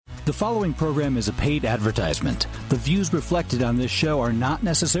The following program is a paid advertisement. The views reflected on this show are not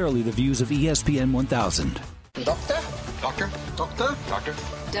necessarily the views of ESPN 1000. Doctor? Doctor? Doctor? Doctor?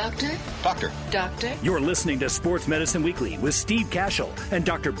 Doctor? Doctor? Doctor? You're listening to Sports Medicine Weekly with Steve Cashel and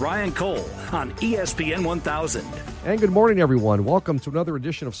Dr. Brian Cole on ESPN 1000. And good morning, everyone. Welcome to another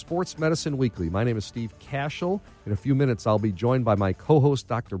edition of Sports Medicine Weekly. My name is Steve Cashel. In a few minutes, I'll be joined by my co-host,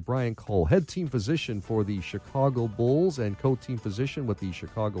 Dr. Brian Cole, head team physician for the Chicago Bulls and co-team physician with the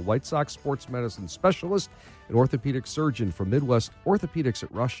Chicago White Sox, sports medicine specialist, and orthopedic surgeon from Midwest Orthopedics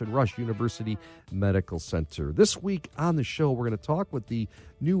at Rush and Rush University Medical Center. This week on the show, we're going to talk with the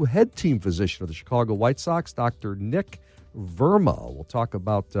new head team physician of the Chicago White Sox, Dr. Nick Verma. We'll talk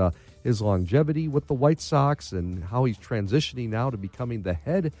about his longevity with the White Sox and how he's transitioning now to becoming the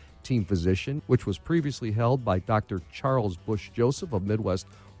head team physician, which was previously held by Dr. Charles Bush Joseph of Midwest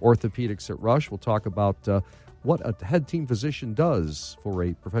Orthopedics at Rush. We'll talk about what a head team physician does for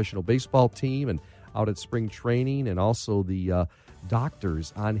a professional baseball team and out at spring training, and also the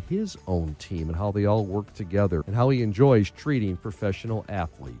doctors on his own team and how they all work together and how he enjoys treating professional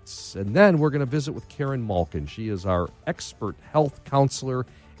athletes. And then we're going to visit with Karen Malkin. She is our expert health counselor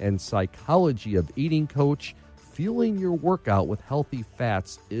and psychology of eating coach. Fueling your workout with healthy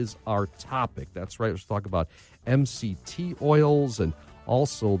fats is our topic. That's right. Let's talk about MCT oils and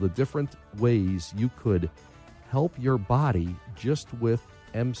also the different ways you could help your body just with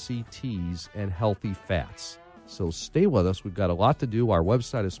MCTs and healthy fats. So stay with us. We've got a lot to do. Our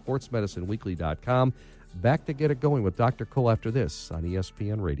website is sportsmedicineweekly.com. Back to get it going with Dr. Cole after this on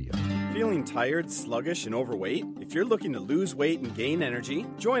ESPN Radio. Feeling tired, sluggish, and overweight? If you're looking to lose weight and gain energy,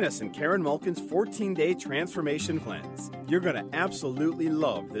 join us in Karen Malkin's 14-day transformation cleanse. You're going to absolutely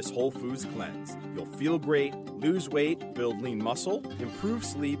love this Whole Foods cleanse. You'll feel great, lose weight, build lean muscle, improve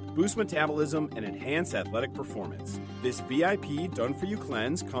sleep, boost metabolism, and enhance athletic performance. This VIP done-for-you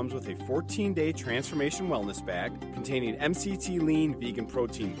cleanse comes with a 14-day transformation wellness bag containing MCT Lean Vegan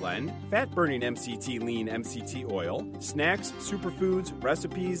Protein Blend, fat-burning MCT Lean MCT oil, snacks, superfoods,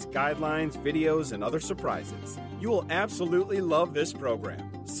 recipes, guidelines, videos, and other surprises. You will absolutely love this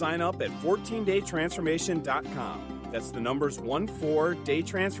program. Sign up at 14daytransformation.com. That's the numbers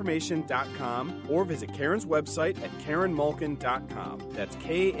 14daytransformation.com, or visit Karen's website at KarenMalkin.com. That's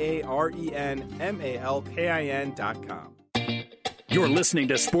KarenMalkin.com. You're listening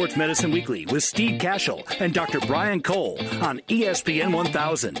to Sports Medicine Weekly with Steve Cashel and Dr. Brian Cole on ESPN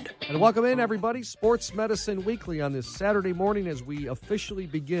 1000. And welcome in, everybody. Sports Medicine Weekly on this Saturday morning as we officially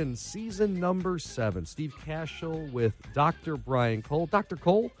begin season number 7. Steve Cashel with Dr. Brian Cole. Dr.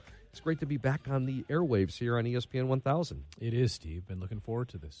 Cole, it's great to be back on the airwaves here on ESPN 1000. It is, Steve. Been looking forward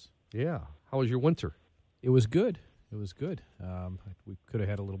to this. Yeah. How was your winter? It was good. It was good. We could have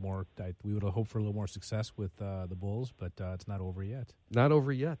had a little more. We would have hoped for a little more success with the Bulls, but it's not over yet. Not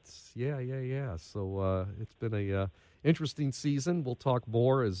over yet. Yeah. So it's been a interesting season. We'll talk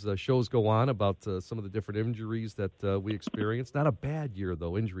more as shows go on about some of the different injuries that we experienced. Not a bad year,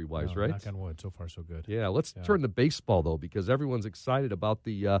 though, injury-wise, right? Knock on wood. So far, so good. Yeah, let's turn to baseball, though, because everyone's excited about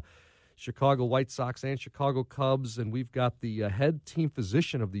the Chicago White Sox and Chicago Cubs, and we've got the head team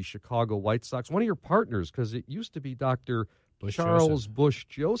physician of the Chicago White Sox, one of your partners, because it used to be Dr. Charles Bush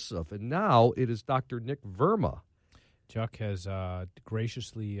Joseph, and now it is Dr. Nick Verma. Chuck has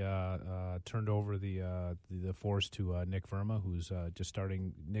graciously turned over the force to Nick Verma, who's just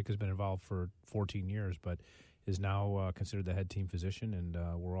starting. Nick has been involved for 14 years, but is now considered the head team physician, and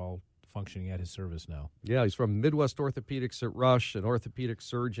we're all functioning at his service now. Yeah, he's from Midwest Orthopedics at Rush, an orthopedic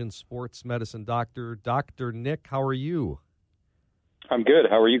surgeon, sports medicine doctor. Dr. Nick, how are you? I'm good.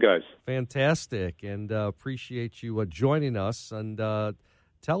 How are you guys? Fantastic, and appreciate you joining us. And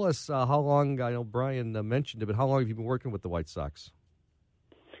tell us how long, I know Brian mentioned it, but how long have you been working with the White Sox?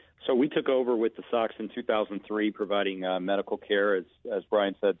 So we took over with the Sox in 2003, providing medical care. As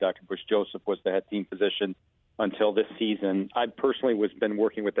Brian said, Dr. Bush Joseph was the head team physician until this season. I personally been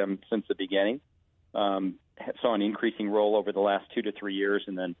working with them since the beginning. Saw an increasing role over the last 2 to 3 years,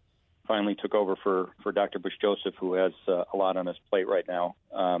 and then finally took over for Dr. Bush Joseph, who has a lot on his plate right now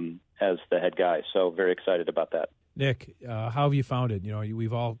as the head guy. So very excited about that. Nick, how have you found it? You know,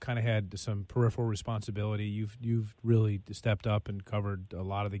 we've all kind of had some peripheral responsibility. You've really stepped up and covered a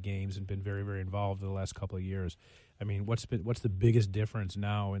lot of the games and been very, very involved in the last couple of years. I mean, what's the biggest difference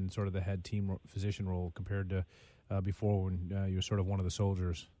now in sort of the head team physician role compared to before when you were sort of one of the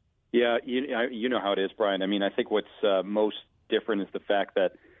soldiers? Yeah, you know how it is, Brian. I mean, I think what's most different is the fact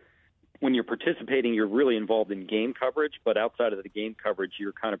that when you're participating, you're really involved in game coverage, but outside of the game coverage,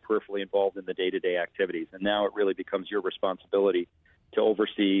 you're kind of peripherally involved in the day-to-day activities. And now it really becomes your responsibility to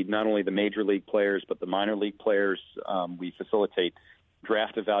oversee not only the major league players, but the minor league players. We facilitate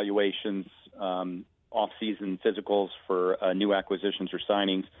draft evaluations, off-season physicals for new acquisitions or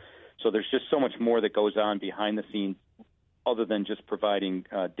signings. So there's just so much more that goes on behind the scenes other than just providing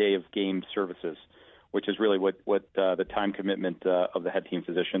day-of-game services, which is really what the time commitment of the head team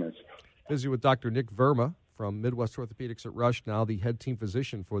physician is. Busy with Dr. Nick Verma from Midwest Orthopedics at Rush, now the head team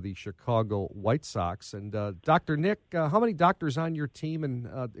physician for the Chicago White Sox. And Dr. Nick, how many doctors on your team, and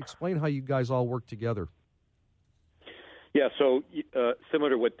explain how you guys all work together? Yeah, so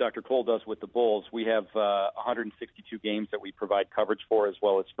similar to what Dr. Cole does with the Bulls, we have 162 games that we provide coverage for, as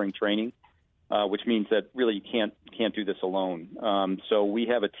well as spring training, which means that really you can't do this alone. So we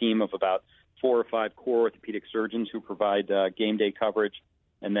have a team of about 4 or 5 core orthopedic surgeons who provide game day coverage,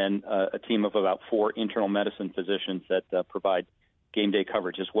 and then a team of about 4 internal medicine physicians that provide game day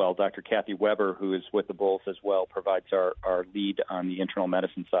coverage as well. Dr. Kathy Weber, who is with the Bulls as well, provides our lead on the internal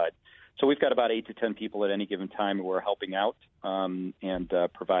medicine side. So we've got about 8 to 10 people at any given time who are helping out and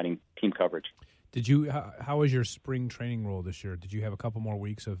providing team coverage. How was your spring training role this year? Did you have a couple more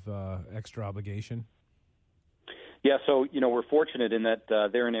weeks of extra obligation? Yeah, so, we're fortunate in that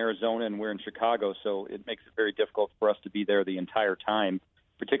they're in Arizona and we're in Chicago, so it makes it very difficult for us to be there the entire time,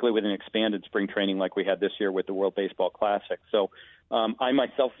 particularly with an expanded spring training like we had this year with the World Baseball Classic. So I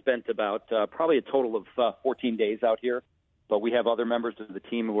myself spent about probably a total of 14 days out here, but we have other members of the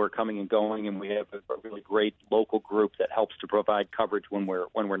team who are coming and going, and we have a really great local group that helps to provide coverage when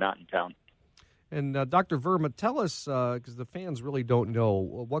we're not in town. And Dr. Verma, tell us, because the fans really don't know,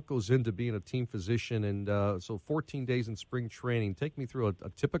 what goes into being a team physician. And so 14 days in spring training. Take me through a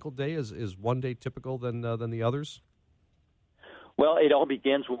typical day. Is one day typical than the others? Well, it all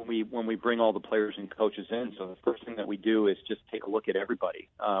begins when we bring all the players and coaches in. So the first thing that we do is just take a look at everybody,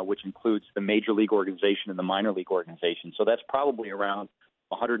 which includes the major league organization and the minor league organization. So that's probably around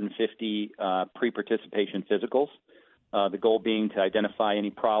 150 pre-participation physicals. The goal being to identify any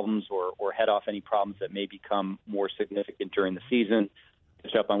problems or head off any problems that may become more significant during the season,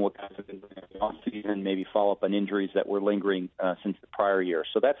 catch up on what guys have been doing in the off-season, maybe follow up on injuries that were lingering since the prior year.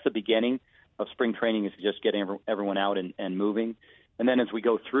 So that's the beginning of spring training, is just getting everyone out and moving. And then as we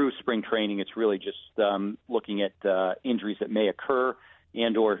go through spring training, it's really just looking at injuries that may occur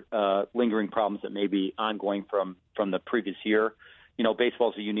and or lingering problems that may be ongoing from the previous year.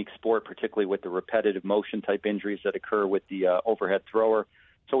 Baseball is a unique sport, particularly with the repetitive motion type injuries that occur with the overhead thrower.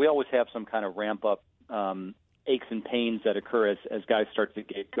 So we always have some kind of ramp up aches and pains that occur as guys start to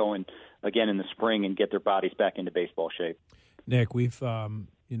get going again in the spring and get their bodies back into baseball shape. Nick, we've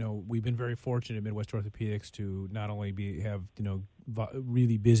been very fortunate at Midwest Orthopedics to not only have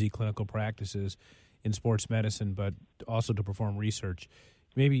really busy clinical practices in sports medicine, but also to perform research.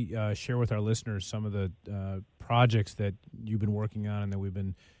 Maybe share with our listeners some of the projects that you've been working on and that we've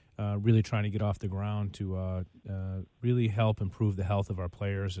been really trying to get off the ground to really help improve the health of our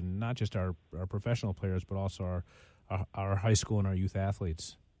players, and not just our professional players, but also our high school and our youth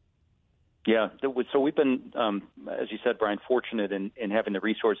athletes. Yeah, so we've been, as you said, Brian, fortunate in having the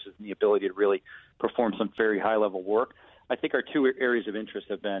resources and the ability to really perform some very high-level work. I think our 2 areas of interest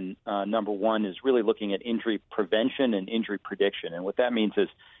have been, number one, is really looking at injury prevention and injury prediction. And what that means is,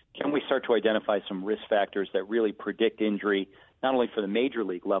 can we start to identify some risk factors that really predict injury, not only for the major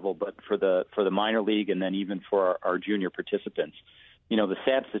league level, but for the minor league and then even for our junior participants. The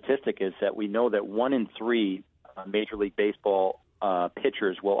sad statistic is that we know that 1 in 3 Major League Baseball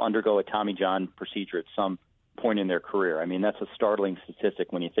pitchers will undergo a Tommy John procedure at some point in their career. I mean, that's a startling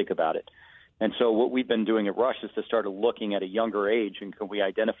statistic when you think about it. And so what we've been doing at Rush is to start looking at a younger age, and can we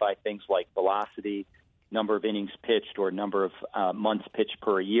identify things like velocity, number of innings pitched, or number of months pitched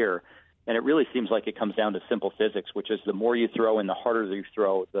per year. And it really seems like it comes down to simple physics, which is the more you throw and the harder you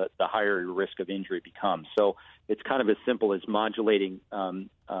throw, the higher your risk of injury becomes. So it's kind of as simple as modulating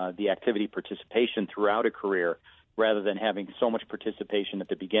the activity participation throughout a career, rather than having so much participation at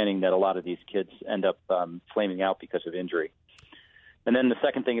the beginning that a lot of these kids end up flaming out because of injury. And then the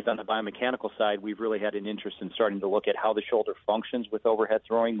second thing is on the biomechanical side, we've really had an interest in starting to look at how the shoulder functions with overhead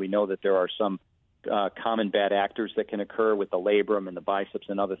throwing. We know that there are some common bad actors that can occur with the labrum and the biceps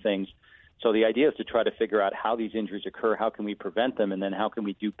and other things. So the idea is to try to figure out how these injuries occur, how can we prevent them, and then how can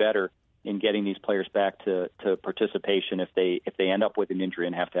we do better in getting these players back to participation if they end up with an injury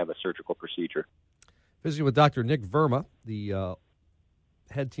and have to have a surgical procedure. Visiting with Dr. Nick Verma, the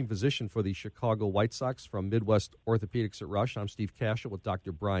head team physician for the Chicago White Sox from Midwest Orthopedics at Rush. I'm Steve Cashel with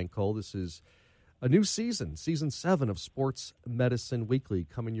Dr. Brian Cole. This is a new season, Season 7 of Sports Medicine Weekly,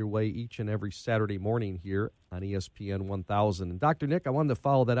 coming your way each and every Saturday morning here on ESPN 1000. And Dr. Nick, I wanted to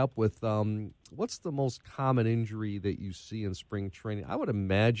follow that up with what's the most common injury that you see in spring training? I would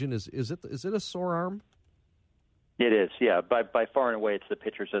imagine, is it a sore arm? It is, yeah. By far and away, it's the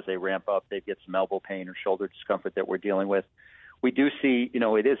pitchers as they ramp up. They get some elbow pain or shoulder discomfort that we're dealing with. We do see,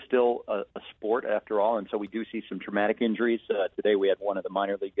 it is still a sport after all, and so we do see some traumatic injuries. Today we had one of the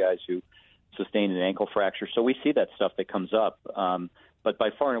minor league guys who sustained an ankle fracture. So we see that stuff that comes up. But by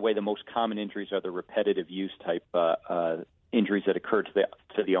far and away, the most common injuries are the repetitive use type injuries that occur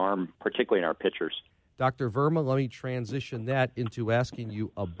to the arm, particularly in our pitchers. Dr. Verma, let me transition that into asking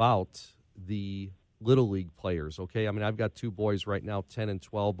you about the Little League players, okay? I mean, I've got two boys right now, 10 and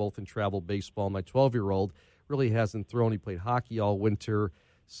 12, both in travel baseball. My 12-year-old really hasn't thrown. He played hockey all winter,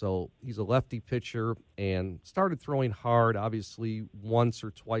 so he's a lefty pitcher and started throwing hard, obviously, once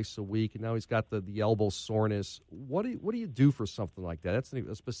or twice a week, and now he's got the elbow soreness. What do you do for something like that? That's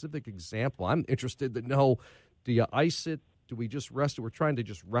a specific example. I'm interested to know, do you ice it? Do we just rest it? We're trying to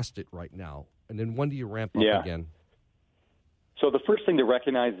just rest it right now. And then when do you ramp up again? So the first thing to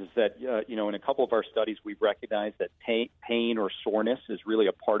recognize is that, in a couple of our studies, we've recognized that pain or soreness is really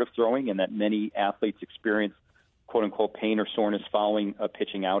a part of throwing, and that many athletes experience, quote-unquote, pain or soreness following a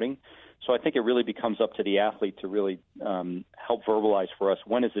pitching outing. So I think it really becomes up to the athlete to really help verbalize for us,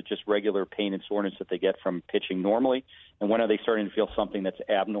 when is it just regular pain and soreness that they get from pitching normally, and when are they starting to feel something that's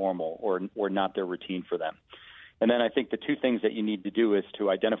abnormal or not their routine for them. And then I think the two things that you need to do is to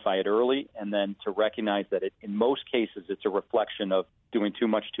identify it early, and then to recognize that in most cases it's a reflection of doing too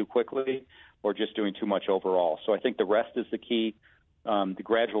much too quickly or just doing too much overall. So I think the rest is the key, the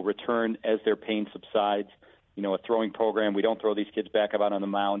gradual return as their pain subsides. A throwing program, we don't throw these kids back out on the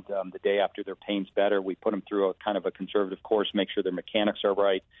mound the day after their pain's better. We put them through a kind of a conservative course, make sure their mechanics are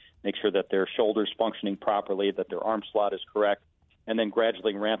right, make sure that their shoulder's functioning properly, that their arm slot is correct, and then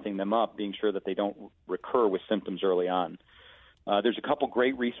gradually ramping them up, being sure that they don't recur with symptoms early on. There's a couple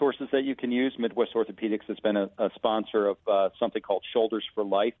great resources that you can use. Midwest Orthopedics has been a sponsor of something called Shoulders for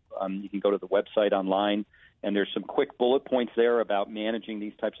Life. You can go to the website online, and there's some quick bullet points there about managing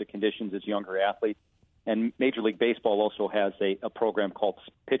these types of conditions as younger athletes. And Major League Baseball also has a program called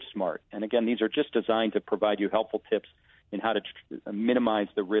Pitch Smart. And again, these are just designed to provide you helpful tips in how to minimize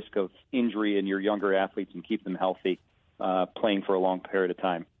the risk of injury in your younger athletes and keep them healthy playing for a long period of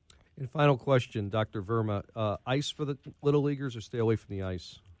time. And final question, Dr. Verma, ice for the Little Leaguers or stay away from the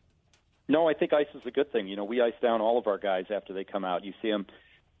ice? No, I think ice is a good thing. We ice down all of our guys after they come out. You see them,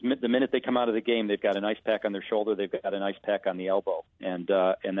 the minute they come out of the game, they've got an ice pack on their shoulder, they've got an ice pack on the elbow, and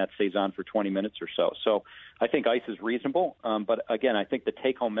that stays on for 20 minutes or so. So I think ice is reasonable. But, again, I think the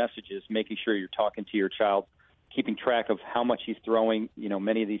take-home message is making sure you're talking to your child, keeping track of how much he's throwing.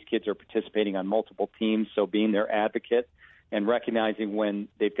 Many of these kids are participating on multiple teams, so being their advocate and recognizing when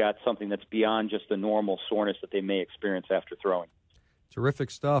they've got something that's beyond just the normal soreness that they may experience after throwing. Terrific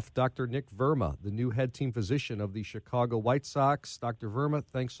stuff. Dr. Nick Verma, the new head team physician of the Chicago White Sox. Dr. Verma,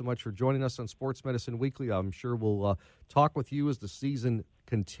 thanks so much for joining us on Sports Medicine Weekly. I'm sure we'll talk with you as the season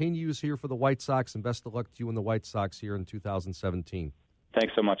continues here for the White Sox, and best of luck to you and the White Sox here in 2017.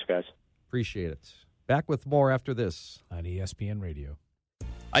 Thanks so much, guys. Appreciate it. Back with more after this on ESPN Radio.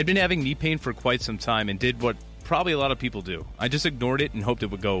 I'd been having knee pain for quite some time and did what probably a lot of people do. I just ignored it and hoped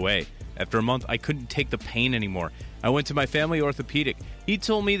it would go away. After a month, I couldn't take the pain anymore. I went to my family orthopedic. He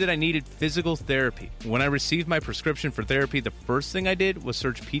told me that I needed physical therapy. When I received my prescription for therapy, the first thing I did was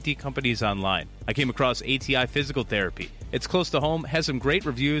search PT companies online. I came across ATI Physical Therapy. It's close to home, has some great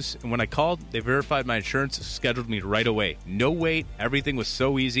reviews, and when I called, they verified my insurance, scheduled me right away. No wait, everything was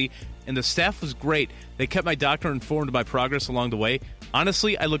so easy, and the staff was great. They kept my doctor informed of my progress along the way.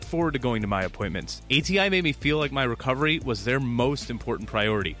 Honestly, I looked forward to going to my appointments. ATI made me feel like my recovery was their most important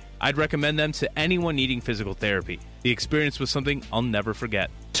priority. I'd recommend them to anyone needing physical therapy. The experience was something I'll never forget.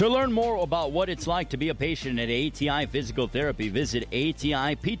 To learn more about what it's like to be a patient at ATI Physical Therapy, visit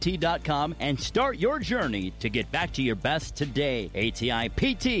ATIPT.com and start your journey to get back to your best today.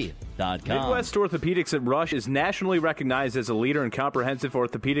 ATIPT.com. Midwest Orthopedics at Rush is nationally recognized as a leader in comprehensive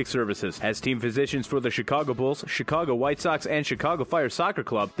orthopedic services. As team physicians for the Chicago Bulls, Chicago White Sox, and Chicago Fire Soccer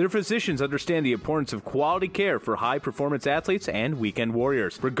Club, their physicians understand the importance of quality care for high-performance athletes and weekend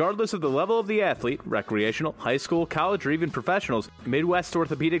warriors. Regardless of the level of the athlete, recreational, high school, college, or even professionals, Midwest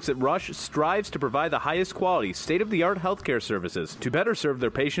Orthopedics at Rush strives to provide the highest quality, state-of-the-art healthcare services. To better serve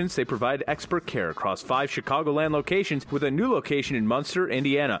their patients, they provide expert care across 5 Chicagoland locations with a new location in Munster,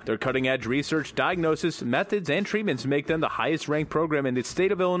 Indiana. Their cutting-edge research, diagnosis, methods, and treatments make them the highest-ranked program in the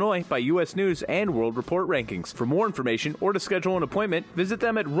state of Illinois by U.S. News and World Report rankings. For more information or to schedule an appointment, visit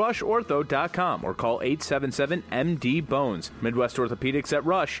them at rushortho.com or call 877-MD-BONES. Midwest Orthopedics at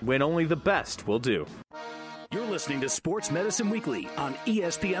Rush, when only the best will do. You're listening to Sports Medicine Weekly on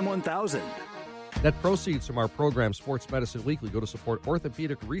ESPN 1000. Net proceeds from our program, Sports Medicine Weekly, go to support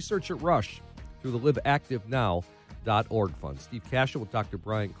orthopedic research at Rush through the Live Active Now sportsmedicineweekly.org fund. Steve Cashel with Dr.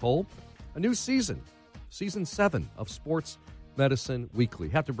 Brian Cole. A new season, Season 7 of Sports Medicine Weekly.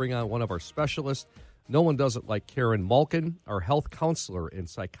 Have to bring on one of our specialists. No one does it like Karen Malkin, our health counselor and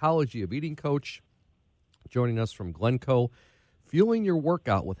psychology of eating coach, joining us from Glencoe. Fueling your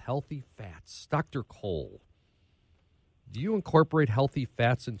workout with healthy fats. Dr. Cole, do you incorporate healthy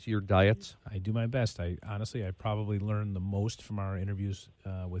fats into your diet? I do my best. I probably learned the most from our interviews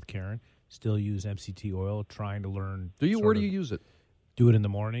with Karen. Still use MCT oil, trying to learn. Where do you use it? Do it in the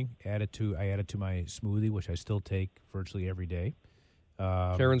morning. I add it to my smoothie, which I still take virtually every day.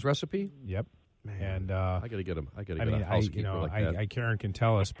 Karen's recipe? Yep. Man, and I got to get him. I got to get a housekeeper like that. Karen can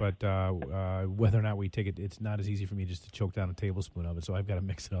tell us, but whether or not we take it, it's not as easy for me just to choke down a tablespoon of it. So I've got to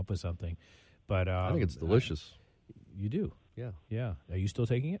mix it up with something. But I think it's delicious. You do? Yeah. Are you still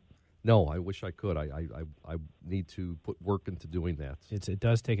taking it? No, I wish I could. I need to put work into doing that. It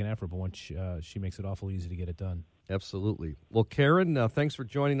does take an effort, but once she makes it awful easy to get it done. Absolutely. Well, Karen, thanks for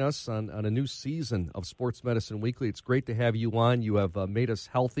joining us on a new season of Sports Medicine Weekly. It's great to have you on. You have made us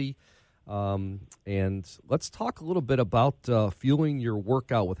healthy. And let's talk a little bit about fueling your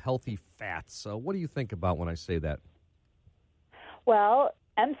workout with healthy fats. What do you think about when I say that? Well,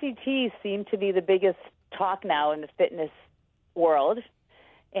 MCTs seem to be the biggest talk now in the fitness world.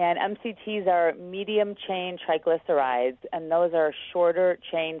 And MCTs are medium-chain triglycerides, and those are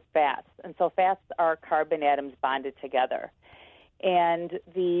shorter-chain fats. And so fats are carbon atoms bonded together. And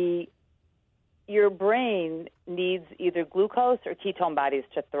your brain needs either glucose or ketone bodies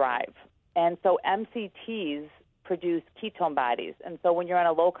to thrive. And so MCTs produce ketone bodies. And so when you're on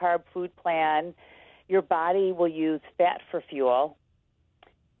a low-carb food plan, your body will use fat for fuel,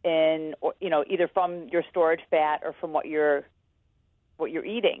 either from your stored fat or from what you're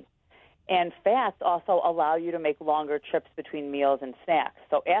eating. And fats also allow you to make longer trips between meals and snacks.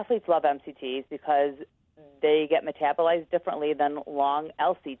 So athletes love MCTs because they get metabolized differently than long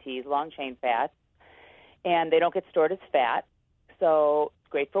LCTs, long-chain fats, and they don't get stored as fat. So it's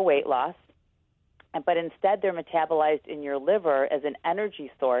great for weight loss. But instead, they're metabolized in your liver as an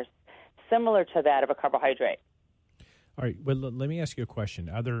energy source similar to that of a carbohydrate. All right. Well, let me ask you a question.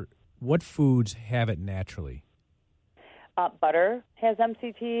 What foods have it naturally? Butter has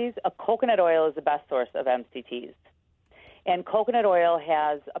MCTs. Coconut oil is the best source of MCTs. And coconut oil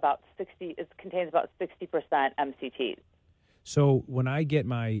has contains about 60% MCTs. So when I get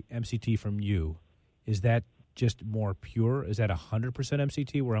my MCT from you, is that just more pure? Is that 100%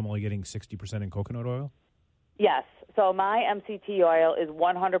 MCT where I'm only getting 60% in coconut oil? Yes. So my MCT oil is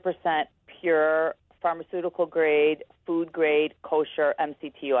 100% pure, pharmaceutical grade, food grade, kosher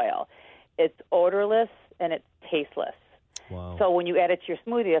MCT oil. It's odorless and it's tasteless. Wow. So when you add it to your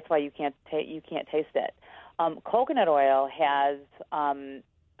smoothie, that's why you can't taste it. Coconut oil has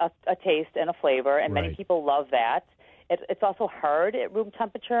a taste and a flavor, and many people love that. It's also hard at room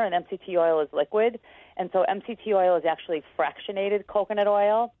temperature, and MCT oil is liquid. And so MCT oil is actually fractionated coconut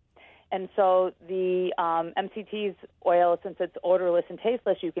oil. And so the MCT's oil, since it's odorless and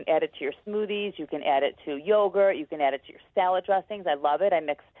tasteless, you can add it to your smoothies, you can add it to yogurt, you can add it to your salad dressings. I love it. I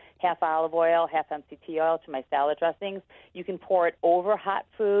mix half olive oil, half MCT oil to my salad dressings. You can pour it over hot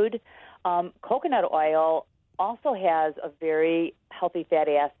food. Coconut oil also has a very healthy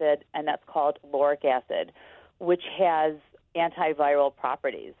fatty acid, and that's called lauric acid, which has antiviral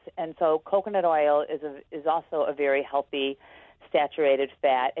properties. And so coconut oil is also a very healthy saturated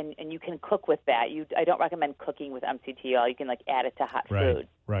fat, and you can cook with that. I don't recommend cooking with MCT oil. You can add it to hot food.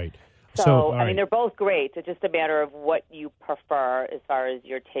 Right. So I mean, they're both great. It's just a matter of what you prefer as far as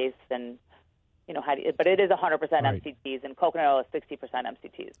your tastes and but it is 100% MCTs, and coconut oil is 60%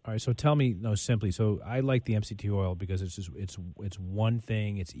 MCTs. All right. So tell me, simply. So I like the MCT oil because it's one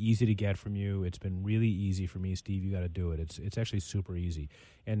thing. It's easy to get from you. It's been really easy for me, Steve. You got to do it. It's actually super easy.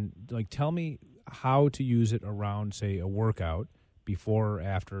 And tell me how to use it around, say, a workout, before or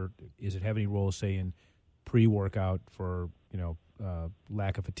after. Is it have any role, say, in pre-workout for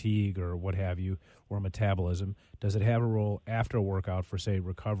lack of fatigue or what have you, or metabolism? Does it have a role after a workout for, say,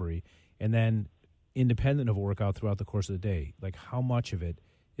 recovery? And then independent of a workout throughout the course of the day, how much of it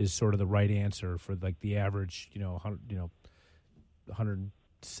is sort of the right answer for the average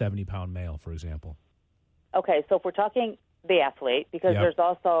 170-pound male, for example? Okay, so if we're talking the athlete, because there's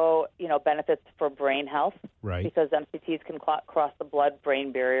also benefits for brain health, right? Because MCTs can cross the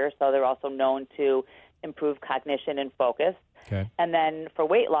blood-brain barrier, so they're also known to improve cognition and focus. Okay. And then for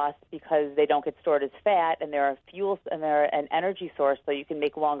weight loss, because they don't get stored as fat, and they're a fuel and they're an energy source, so you can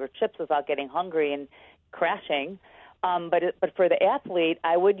make longer trips without getting hungry and crashing. But for the athlete,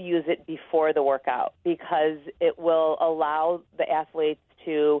 I would use it before the workout because it will allow the athletes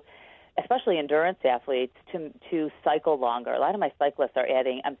to especially endurance athletes, to cycle longer. A lot of my cyclists are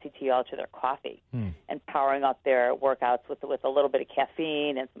adding MCT oil to their coffee and powering up their workouts with a little bit of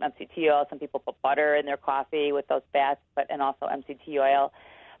caffeine and some MCT oil. Some people put butter in their coffee with those fats, and also MCT oil.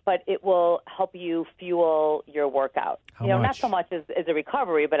 But it will help you fuel your workout. How much? Not so much as a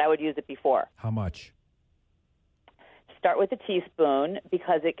recovery, but I would use it before. How much? Start with a teaspoon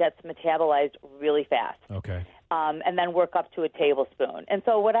because it gets metabolized really fast. Okay. And then work up to a tablespoon. And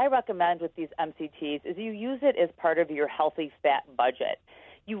so what I recommend with these MCTs is you use it as part of your healthy fat budget.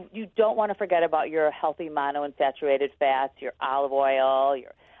 You don't want to forget about your healthy monounsaturated fats, your olive oil,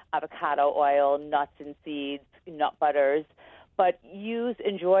 your avocado oil, nuts and seeds, nut butters, but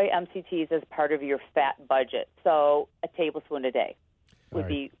enjoy MCTs as part of your fat budget. So a tablespoon a day would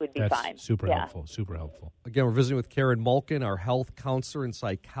be That's fine. Super helpful. Super helpful. Again, we're visiting with Karen Malkin, our health counselor and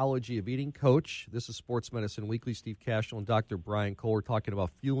psychology of eating coach. This is Sports Medicine Weekly. Steve Cashel and Dr. Brian Cole. We're talking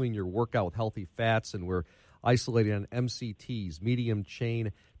about fueling your workout with healthy fats, and we're isolating on MCTs, medium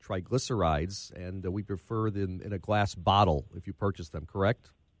chain triglycerides, and we prefer them in a glass bottle if you purchase them,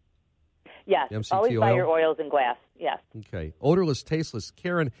 correct? Yes. Always buy your oils in glass. Yes. Okay. Odorless, tasteless.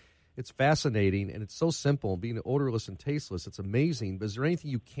 Karen, it's fascinating, and it's so simple. Being odorless and tasteless, it's amazing. But is there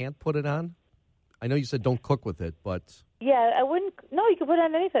anything you can't put it on? I know you said don't cook with it, but... Yeah, I wouldn't... No, you can put it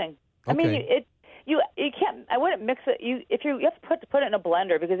on anything. Okay. I mean, you can't... I wouldn't mix it... You have to put it in a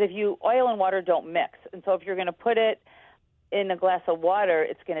blender, because oil and water don't mix. And so if you're going to put it in a glass of water,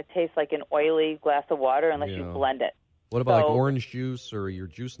 it's going to taste like an oily glass of water unless you blend it. What about like orange juice or your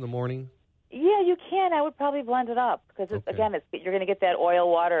juice in the morning? Yeah, you can. I would probably blend it up because, again, you're going to get that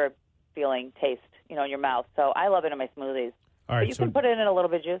oil-water feeling taste, in your mouth. So I love it in my smoothies. All right, but you can put it in a little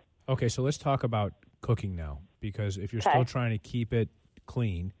bit of juice. Okay, so let's talk about cooking now, because if you're still trying to keep it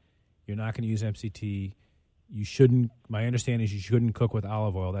clean, you're not going to use MCT. You shouldn't. My understanding is you shouldn't cook with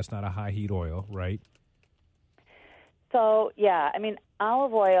olive oil. That's not a high-heat oil, right? So, yeah, I mean,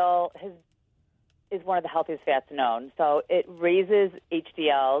 olive oil is one of the healthiest fats known. So it raises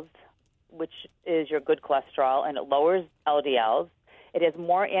HDLs, which is your good cholesterol, and it lowers LDLs. It has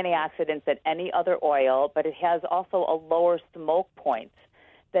more antioxidants than any other oil, but it has also a lower smoke point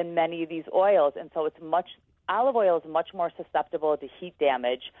than many of these oils. And so olive oil is much more susceptible to heat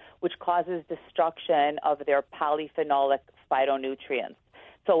damage, which causes destruction of their polyphenolic phytonutrients.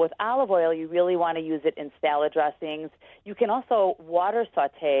 So with olive oil, you really want to use it in salad dressings. You can also water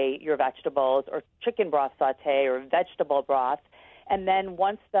saute your vegetables, or chicken broth saute, or vegetable broth. And then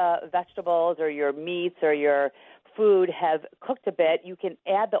once the vegetables or your meats or your food have cooked a bit, you can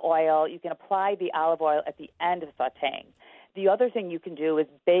add the oil. You can apply the olive oil at the end of sautéing. The other thing you can do is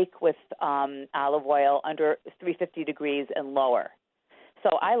bake with olive oil under 350 degrees and lower.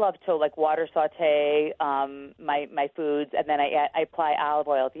 So I love to water saute my foods, and then I apply olive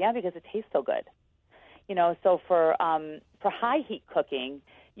oil at the end because it tastes so good. So for high heat cooking,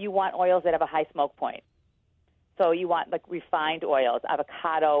 you want oils that have a high smoke point. So you want refined oils.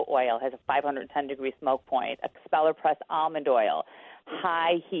 Avocado oil has a 510-degree smoke point. Expeller press almond oil,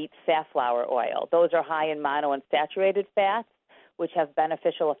 high-heat safflower oil. Those are high in monounsaturated fats, which have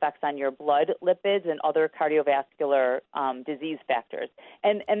beneficial effects on your blood lipids and other cardiovascular disease factors.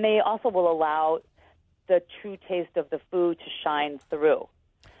 And they also will allow the true taste of the food to shine through.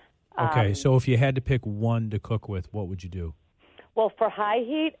 Okay, so if you had to pick one to cook with, what would you do? Well, for high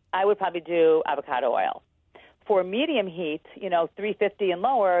heat, I would probably do avocado oil. For medium heat, 350 and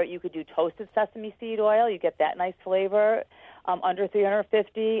lower, you could do toasted sesame seed oil. You get that nice flavor. Under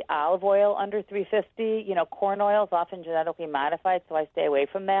 350, olive oil under 350. Corn oil is often genetically modified, so I stay away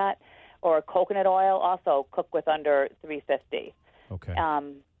from that. Or coconut oil, also cook with under 350. Okay. All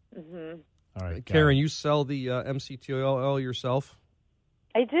right, Karen, you sell the MCT oil yourself?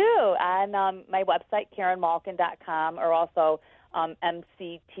 I do on my website, KarenMalkin.com, or also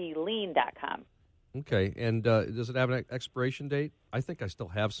MCTlean.com. Okay, and does it have an expiration date? I think I still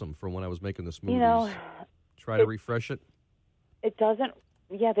have some from when I was making the smoothies. Try to refresh it. It doesn't.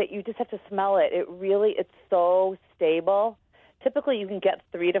 Yeah, that you just have to smell it. It's so stable. Typically, you can get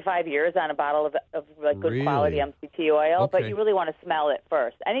 3 to 5 years on a bottle of good quality MCT oil, but you really want to smell it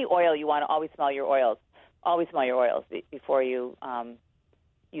first. Any oil, you want to always smell your oils. Always smell your oils before you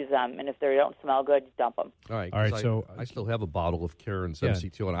use them, and if they don't smell good, dump them. All right. So I still have a bottle of Karen's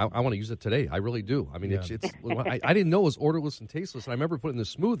MCT oil, and I want to use it today. I really do. I mean, it's I didn't know it was odorless and tasteless, and I remember putting the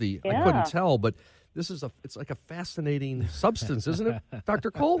smoothie. I couldn't tell, but it's like a fascinating substance, isn't it,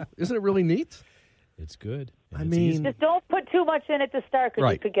 Dr. Cole? Isn't it really neat? It's good. Just don't put too much in it to start,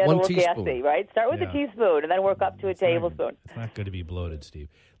 because you could get a little gassy, right? Start with a teaspoon and then work up to a tablespoon. It's not good to be bloated, Steve.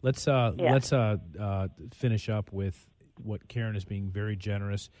 Let's finish up with what Karen is being very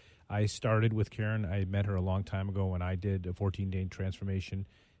generous. I started with Karen. I met her a long time ago when I did a 14-day transformation.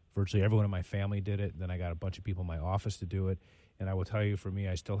 Virtually everyone in my family did it. Then I got a bunch of people in my office to do it. And I will tell you, for me,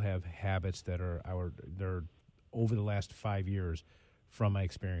 I still have habits that they're over the last 5 years from my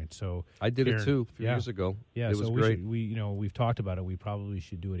experience. So I did it too a few years ago. Yeah, it was great. We've talked about it. We probably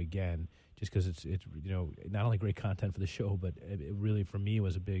should do it again, just because it's not only great content for the show, but it really, for me, it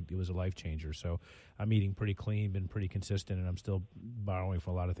was a life changer. So I'm eating pretty clean, been pretty consistent, and I'm still borrowing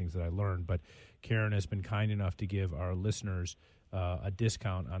from a lot of things that I learned. But Karen has been kind enough to give our listeners a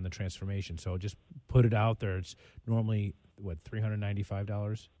discount on the transformation. So just put it out there. It's normally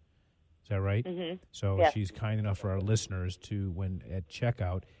 $395. Is that right? Mm-hmm. So yeah. She's kind enough for our listeners to, when at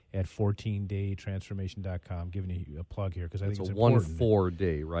checkout at 14daytransformation.com, giving you a plug here because I think it's important. It's a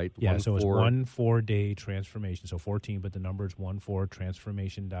 1-4-day, right? Yeah, so it's 1-4-day transformation. So 14, but the number is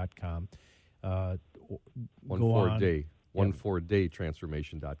 14transformation.com. 1-4-day.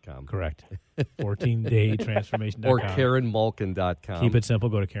 1-4-daytransformation.com. Correct. 14daytransformation.com. Or KarenMalkin.com. Keep it simple.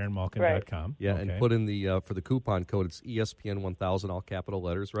 Go to KarenMalkin.com. Right. Yeah, and put in the for the coupon code, it's ESPN1000, all capital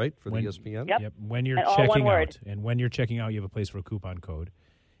letters, right, for the ESPN? Yep. When you're checking out, and when you're checking out, you have a place for a coupon code.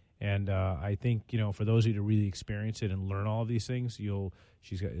 And I think, for those of you to really experience it and learn all of these things,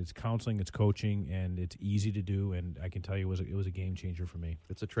 it's counseling, it's coaching, and it's easy to do. And I can tell you it was a game changer for me.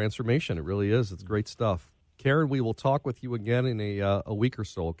 It's a transformation. It really is. It's great stuff. Karen, we will talk with you again in a week or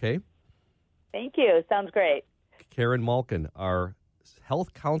so, okay? Thank you. Sounds great. Karen Malkin, our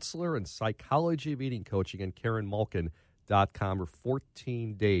health counselor and psychology of eating coach. Again, KarenMalkin.com or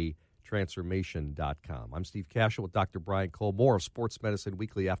 14daytransformation.com. I'm Steve Cashel with Dr. Brian Cole. More of Sports Medicine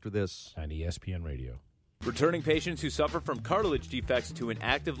Weekly after this. On ESPN Radio. Returning patients who suffer from cartilage defects to an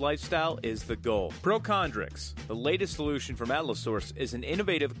active lifestyle is the goal. Prochondrix, the latest solution from Allosource, is an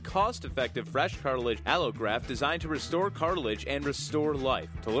innovative, cost-effective fresh cartilage allograft designed to restore cartilage and restore life.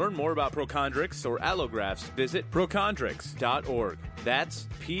 To learn more about Prochondrix or allografts, visit prochondrix.org. That's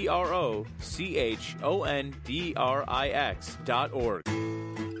PROCHONDRIX.org.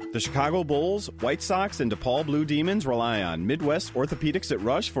 The Chicago Bulls, White Sox, and DePaul Blue Demons rely on Midwest Orthopedics at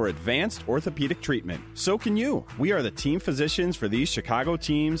Rush for advanced orthopedic treatment. So can you. We are the team physicians for these Chicago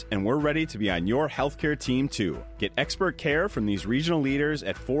teams, and we're ready to be on your healthcare team too. Get expert care from these regional leaders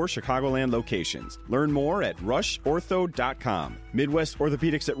at 4 Chicagoland locations. Learn more at rushortho.com. Midwest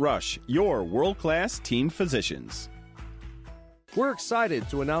Orthopedics at Rush, your world-class team physicians. We're excited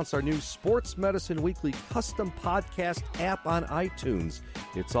to announce our new Sports Medicine Weekly custom podcast app on iTunes.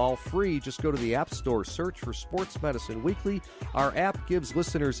 It's all free. Just go to the App Store, search for Sports Medicine Weekly. Our app gives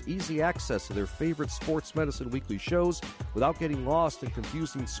listeners easy access to their favorite Sports Medicine Weekly shows without getting lost in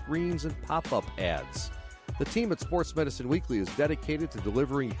confusing screens and pop-up ads. The team at Sports Medicine Weekly is dedicated to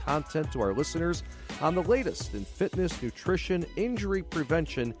delivering content to our listeners on the latest in fitness, nutrition, injury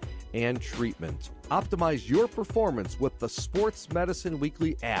prevention, and treatment. Optimize your performance with the Sports Medicine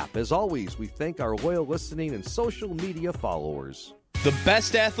Weekly app. As always, we thank our loyal listening and social media followers. The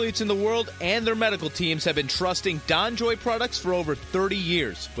best athletes in the world and their medical teams have been trusting DonJoy products for over 30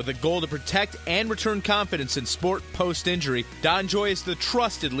 years. With a goal to protect and return confidence in sport post-injury, DonJoy is the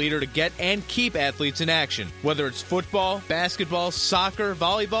trusted leader to get and keep athletes in action. Whether it's football, basketball, soccer,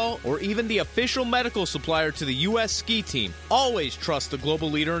 volleyball, or even the official medical supplier to the U.S. ski team, always trust the global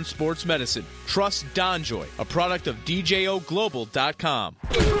leader in sports medicine. Trust DonJoy, a product of DJOGlobal.com.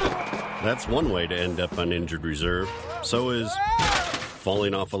 That's one way to end up on injured reserve. So is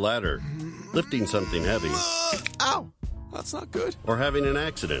falling off a ladder, lifting something heavy. Ow! That's not good. Or having an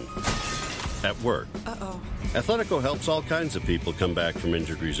accident at work. Uh-oh. Athletico helps all kinds of people come back from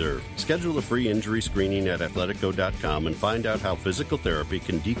injured reserve. Schedule a free injury screening at athletico.com and find out how physical therapy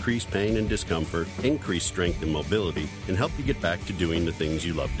can decrease pain and discomfort, increase strength and mobility, and help you get back to doing the things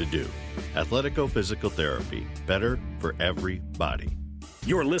you love to do. Athletico Physical Therapy. Better for everybody.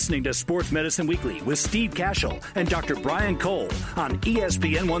 You're listening to Sports Medicine Weekly with Steve Cashel and Dr. Brian Cole on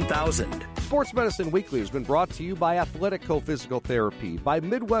ESPN 1000. Sports Medicine Weekly has been brought to you by Athletico Physical Therapy, by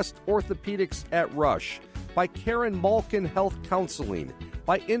Midwest Orthopedics at Rush, by Karen Malkin Health Counseling,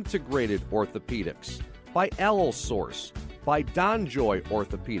 by Integrated Orthopedics, by Allosource, by DonJoy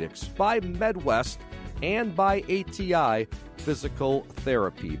Orthopedics, by MedWest, and by ATI Physical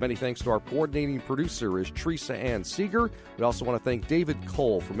Therapy. Many thanks to our coordinating producer is Teresa Ann Seeger. We also want to thank David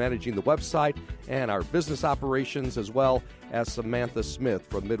Cole for managing the website and our business operations, as well as Samantha Smith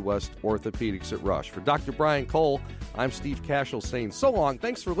from Midwest Orthopedics at Rush. For Dr. Brian Cole, I'm Steve Cashel saying so long.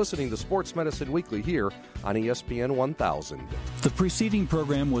 Thanks for listening to Sports Medicine Weekly here on ESPN 1000. The preceding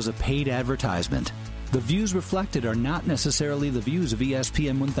program was a paid advertisement. The views reflected are not necessarily the views of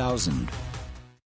ESPN 1000.